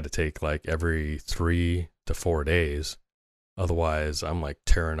 Now I got to take like every 3 to 4 days. Otherwise, I'm like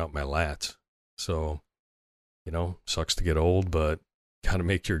tearing up my lats. So, you know, sucks to get old, but got to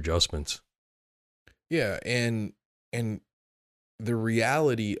make your adjustments. Yeah, and the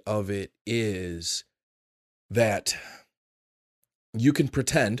reality of it is that you can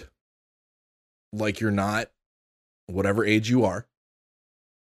pretend like you're not whatever age you are,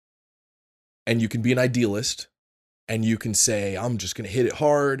 and you can be an idealist, and you can say, I'm just going to hit it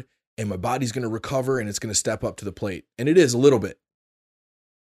hard, and my body's going to recover, and it's going to step up to the plate. And it is a little bit.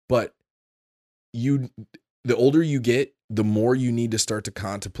 But the older you get, the more you need to start to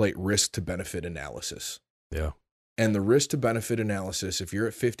contemplate risk to benefit analysis. Yeah. And the risk to benefit analysis, if you're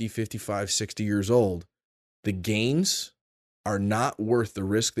at 50, 55, 60 years old, the gains are not worth the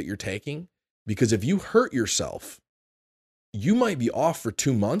risk that you're taking, because if you hurt yourself, you might be off for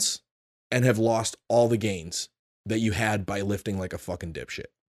 2 months and have lost all the gains that you had by lifting like a fucking dipshit.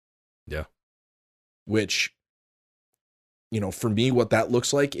 Yeah. Which, you know, for me, what that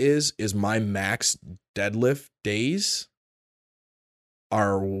looks like is my max deadlift days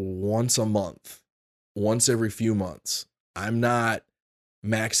are once a month, once every few months. I'm not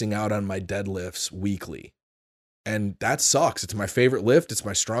maxing out on my deadlifts weekly. And that sucks. It's my favorite lift. It's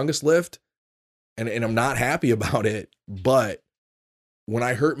my strongest lift. And I'm not happy about it. But when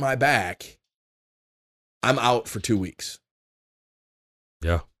I hurt my back, I'm out for 2 weeks.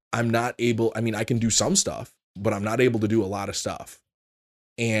 Yeah. I'm not able, I mean, I can do some stuff, but I'm not able to do a lot of stuff.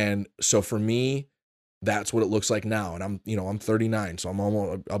 And so for me, that's what it looks like now. And I'm 39, so I'm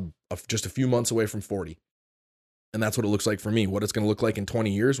almost just a few months away from 40. And that's what it looks like for me. What it's going to look like in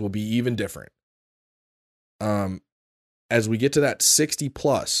 20 years will be even different. As we get to that 60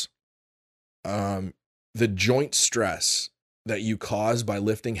 plus, the joint stress that you cause by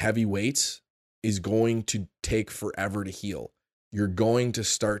lifting heavy weights is going to take forever to heal. You're going to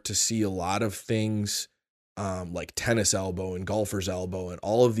start to see a lot of things like tennis elbow and golfer's elbow and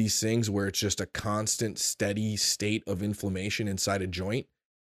all of these things where it's just a constant, steady state of inflammation inside a joint.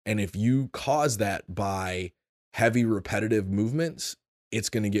 And if you cause that by heavy repetitive movements, it's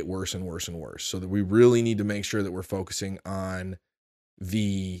going to get worse and worse and worse. So that we really need to make sure that we're focusing on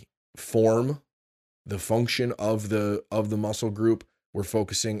the form the function of the muscle group. We're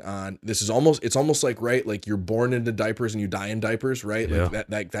focusing on, it's almost like, right, like you're born into diapers and you die in diapers, right? Yeah.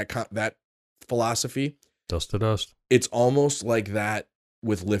 Like that philosophy. Dust to dust. It's almost like that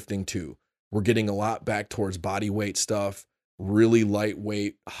with lifting too. We're getting a lot back towards body weight stuff, really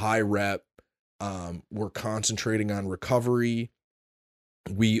lightweight, high rep. We're concentrating on recovery.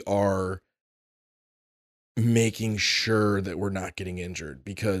 We are making sure that we're not getting injured,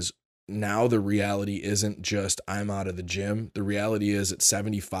 because now the reality isn't just I'm out of the gym. The reality is at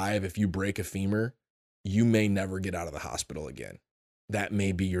 75, if you break a femur, you may never get out of the hospital again. That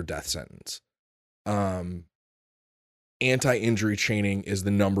may be your death sentence. Anti-injury training is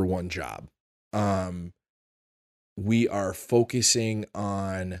the number one job. We are focusing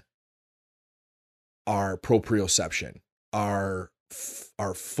on our proprioception, our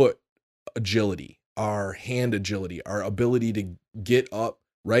foot agility, our hand agility, our ability to get up,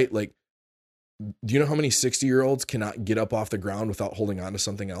 right? Like, do you know how many 60-year-olds cannot get up off the ground without holding on to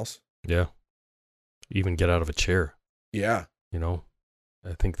something else? Yeah. Even get out of a chair. Yeah. You know,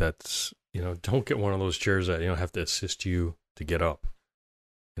 I think that's, don't get one of those chairs that, have to assist you to get up.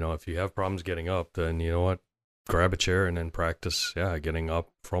 If you have problems getting up, then you know what? Grab a chair and then practice, getting up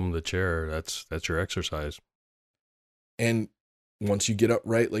from the chair. That's your exercise. And once you get up,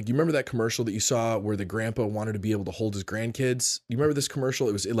 right? Like, you remember that commercial that you saw where the grandpa wanted to be able to hold his grandkids? You remember this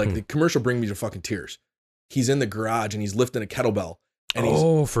commercial? The commercial bring me to fucking tears. He's in the garage and he's lifting a kettlebell. And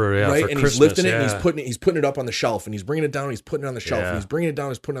he's, for right? For and Christmas, he's lifting it and he's putting it up on the shelf, and he's bringing it down, he's putting it on the shelf, and he's bringing it down,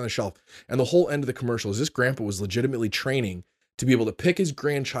 he's putting it on the shelf. And the whole end of the commercial is this grandpa was legitimately training to be able to pick his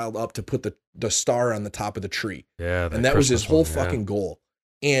grandchild up to put the star on the top of the tree. Yeah. And that was his whole fucking goal.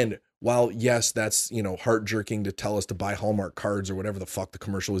 And while, yes, that's, heart jerking to tell us to buy Hallmark cards or whatever the fuck the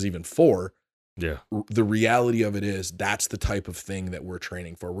commercial was even for. Yeah. The reality of it is that's the type of thing that we're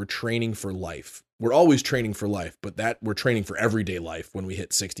training for. We're training for life. We're always training for life, but that we're training for everyday life when we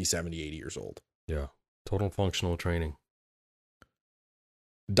hit 60, 70, 80 years old. Yeah. Total functional training.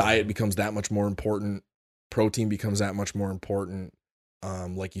 Diet becomes that much more important. Protein becomes that much more important.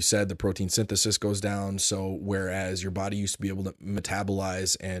 Like you said, the protein synthesis goes down. So whereas your body used to be able to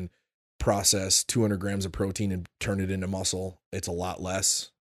metabolize and process 200 grams of protein and turn it into muscle, it's a lot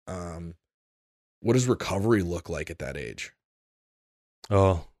less. What does recovery look like at that age?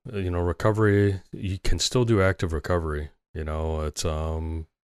 Oh, recovery, you can still do active recovery, it's,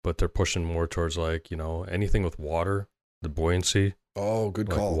 but they're pushing more towards like, anything with water, the buoyancy. Oh, good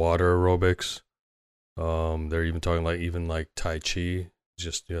like call. Water aerobics. They're even talking like Tai Chi,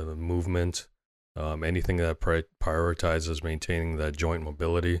 just, the movement, anything that prioritizes maintaining that joint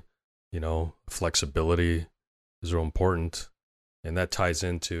mobility, flexibility is real important. And that ties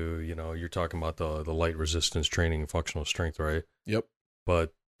into, you're talking about the light resistance training and functional strength, right? Yep.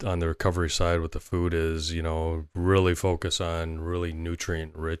 But on the recovery side with the food is, really focus on really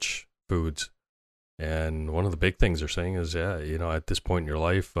nutrient rich foods. And one of the big things they're saying is, at this point in your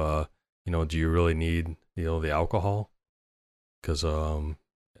life, do you really need, the alcohol? Because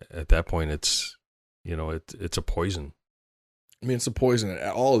at that point it's, it's a poison. I mean, it's a poison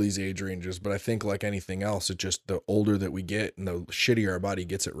at all of these age ranges, but I think like anything else, it just, the older that we get and the shittier our body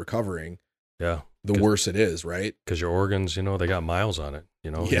gets at recovering, the worse it is, right? Because your organs, they got miles on it,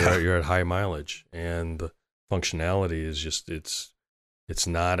 you're at high mileage, and the functionality is just, it's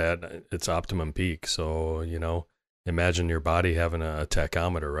not at its optimum peak. So, imagine your body having a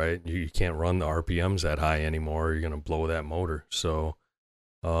tachometer, right? You can't run the RPMs that high anymore. You're going to blow that motor. So,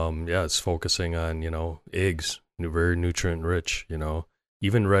 it's focusing on, eggs, very nutrient rich,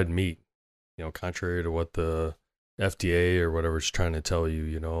 even red meat, contrary to what the FDA or whatever is trying to tell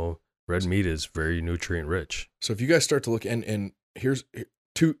you, red meat is very nutrient rich. So if you guys start to look, and here's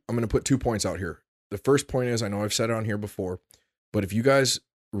two, I'm going to put 2 points out here. The first point is, I know I've said it on here before, but if you guys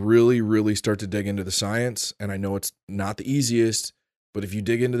really, really start to dig into the science, and I know it's not the easiest, but if you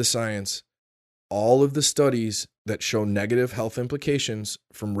dig into the science, all of the studies that show negative health implications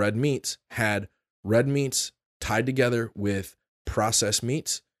from red meats had red meats tied together with processed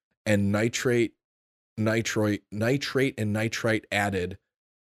meats and nitrate and nitrite added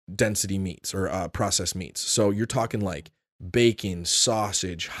density meats or processed meats. So you're talking like bacon,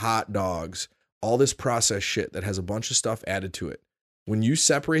 sausage, hot dogs, all this processed shit that has a bunch of stuff added to it. When you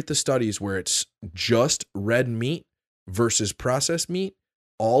separate the studies where it's just red meat versus processed meat,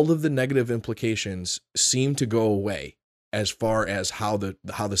 all of the negative implications seem to go away as far as how the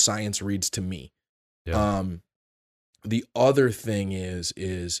science reads to me. Yeah. The other thing is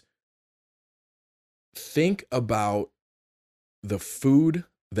think about the food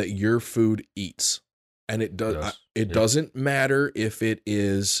that your food eats. And it does Yes. it doesn't matter if it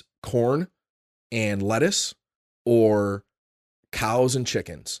is corn and lettuce or cows and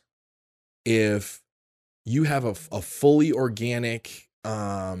chickens. If you have a fully organic,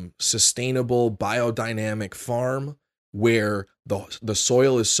 sustainable, biodynamic farm where the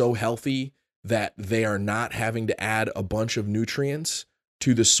soil is so healthy that they are not having to add a bunch of nutrients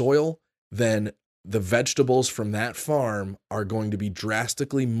to the soil, then the vegetables from that farm are going to be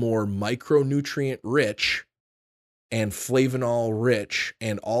drastically more micronutrient rich and flavonol rich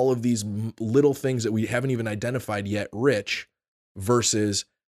and all of these little things that we haven't even identified yet rich, versus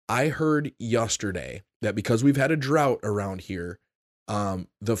I heard yesterday that because we've had a drought around here,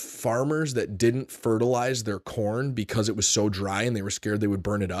 the farmers that didn't fertilize their corn because it was so dry and they were scared they would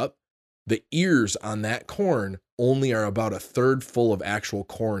burn it up, the ears on that corn only are about a third full of actual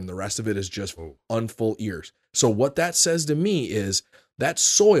corn. The rest of it is just unfull ears. So what that says to me is that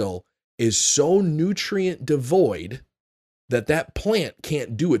soil is so nutrient devoid that plant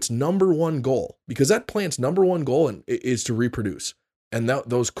can't do its number one goal, because that plant's number one goal is to reproduce. And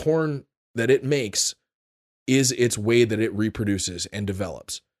those corn that it makes is its way that it reproduces and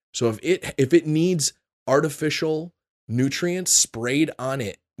develops. So if it needs artificial nutrients sprayed on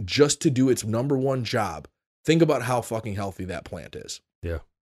it just to do its number one job, think about how fucking healthy that plant is. Yeah.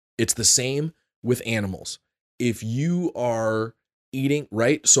 It's the same with animals. If you are eating,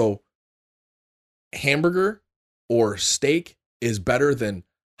 right? So hamburger or steak is better than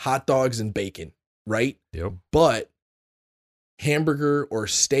hot dogs and bacon, right? Yep. But hamburger or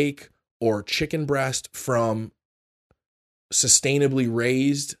steak or chicken breast from sustainably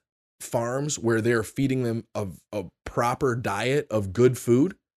raised farms where they're feeding them a proper diet of good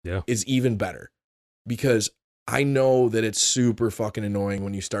food is even better. Because I know that it's super fucking annoying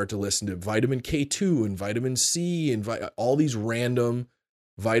when you start to listen to vitamin K2 and vitamin C and all these random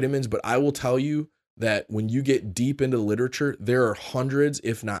vitamins. But I will tell you that when you get deep into literature, there are hundreds,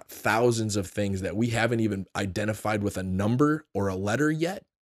 if not thousands of things that we haven't even identified with a number or a letter yet.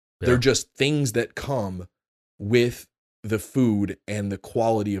 Yeah. They're just things that come with the food and the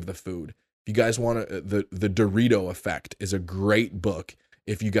quality of the food. If you guys want to, the Dorito Effect is a great book.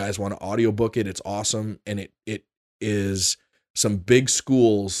 If you guys want to audiobook it, it's awesome. And it is some big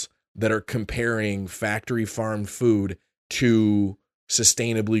schools that are comparing factory farmed food to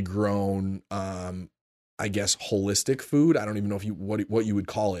sustainably grown, I guess, holistic food. I don't even know if what you would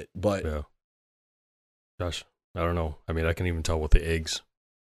call it, but yeah. Gosh, I don't know. I mean, I can even tell with the eggs,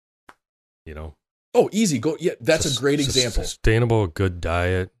 you know. Oh, easy. Go. Yeah. That's a great example. Sustainable, good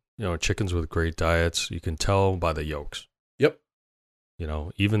diet, you know, chickens with great diets. You can tell by the yolks. Yep. You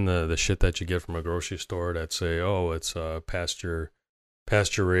know, even the shit that you get from a grocery store that say, oh, it's pasture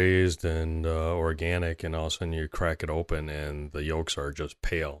raised and organic, and all of a sudden you crack it open and the yolks are just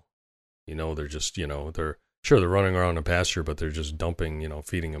pale. You know, they're just, you know, they're running around in pasture, but they're just dumping, you know,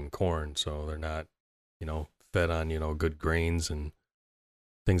 feeding them corn. So they're not, you know, fed on, you know, good grains and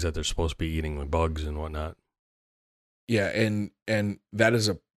things that they're supposed to be eating with bugs and whatnot. Yeah. And that's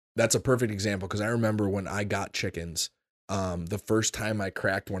a perfect example. Cause I remember when I got chickens, the first time I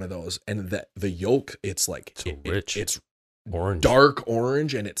cracked one of those, and the yolk, it's like, rich. It's orange, dark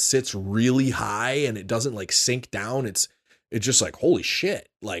orange, and it sits really high and it doesn't like sink down. It's just like, holy shit,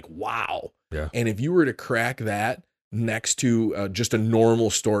 like, wow. Yeah. And if you were to crack that next to just a normal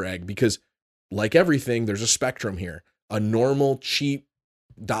store egg, because like everything, there's a spectrum here. A normal, cheap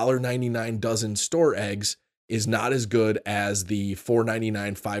 $1.99 dozen store eggs is not as good as the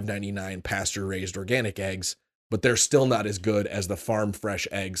 $4.99, $5.99 pasture raised organic eggs, but they're still not as good as the farm fresh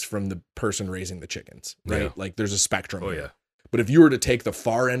eggs from the person raising the chickens, right? Yeah. Like there's a spectrum. Oh, here. yeah. But if you were to take the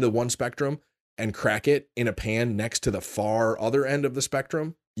far end of one spectrum and crack it in a pan next to the far other end of the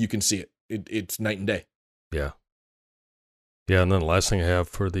spectrum, you can see it. It's night and day. Yeah. Yeah, and then the last thing I have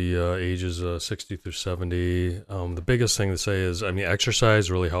for the ages 60 through 70, the biggest thing to say is, I mean, exercise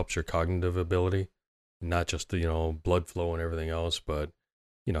really helps your cognitive ability, not just the, you know, blood flow and everything else, but,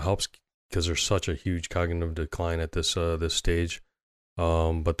 you know, helps because there's such a huge cognitive decline at this stage.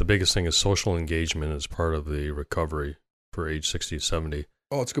 But the biggest thing is social engagement is part of the recovery for age 60 to 70.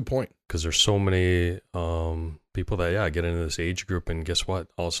 Oh, that's a good point. Because there's so many people that, get into this age group, and guess what?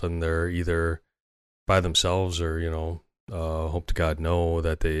 All of a sudden they're either by themselves or, you know, hope to God no,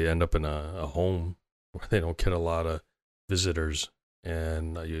 that they end up in a home where they don't get a lot of visitors,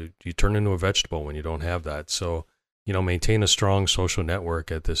 and you turn into a vegetable when you don't have that. So, you know, maintain a strong social network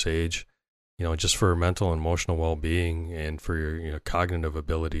at this age, you know, just for mental and emotional well-being and for your, you know, cognitive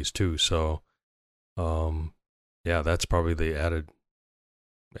abilities too. So, that's probably the added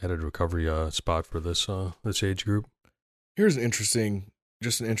recovery spot for this age group. Here's an interesting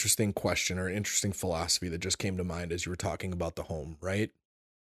question or an interesting philosophy that just came to mind as you were talking about the home, right?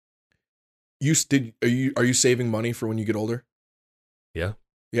 Are you saving money for when you get older? Yeah.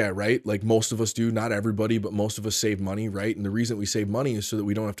 Yeah, right? Like most of us do, not everybody, but most of us save money, right? And the reason we save money is so that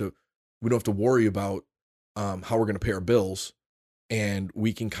we don't have to worry about how we're going to pay our bills, and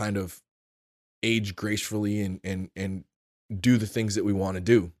we can kind of age gracefully and do the things that we want to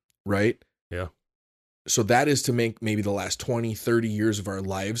do, right? Yeah. So that is to make maybe the last 20, 30 years of our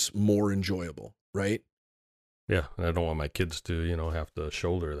lives more enjoyable, right? Yeah. And I don't want my kids to, have to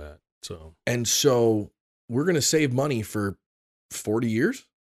shoulder that. So. And so we're going to save money for 40 years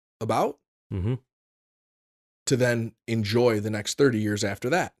about Mm-hmm. to then enjoy the next 30 years after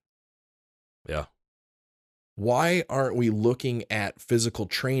that. Yeah. Why aren't we looking at physical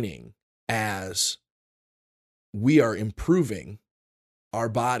training as we are improving our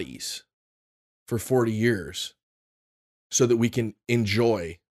bodies for 40 years so that we can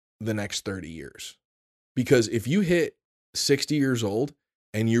enjoy the next 30 years? Because if you hit 60 years old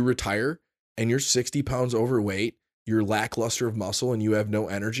and you retire and you're 60 pounds overweight, you're lackluster of muscle, and you have no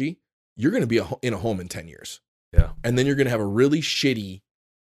energy, you're going to be in a home in 10 years. Yeah. And then you're going to have a really shitty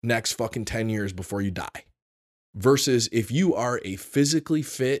next fucking 10 years before you die. Versus if you are a physically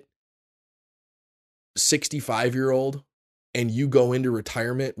fit 65-year-old and you go into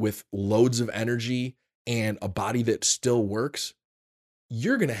retirement with loads of energy and a body that still works,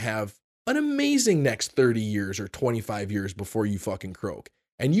 you're going to have an amazing next 30 years or 25 years before you fucking croak.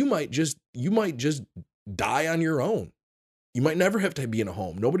 And you might just die on your own. You might never have to be in a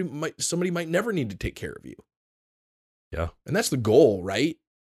home. Somebody might never need to take care of you. Yeah. And that's the goal, right?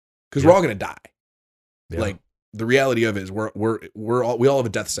 Because Yeah. we're all going to die. Yeah. Like the reality of it is we all have a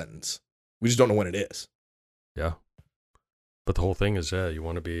death sentence. We just don't know when it is. Yeah. But the whole thing is, you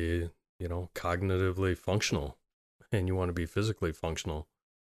want to be, cognitively functional, and you want to be physically functional.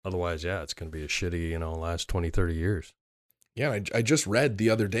 Otherwise, it's going to be a shitty, last 20, 30 years. Yeah, I just read the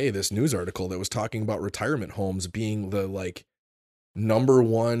other day this news article that was talking about retirement homes being the like number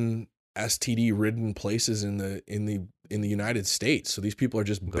one STD ridden places in the United States. So these people are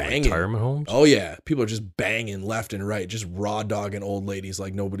just banging retirement homes. Oh yeah, people are just banging left and right, just raw dogging old ladies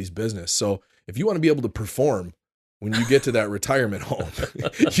like nobody's business. So if you want to be able to perform when you get to that retirement home,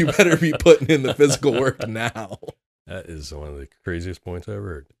 you better be putting in the physical work now. That is one of the craziest points I've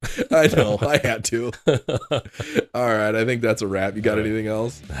heard. I know, I had to. All right, I think that's a wrap. You got anything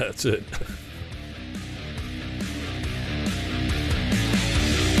else? That's it.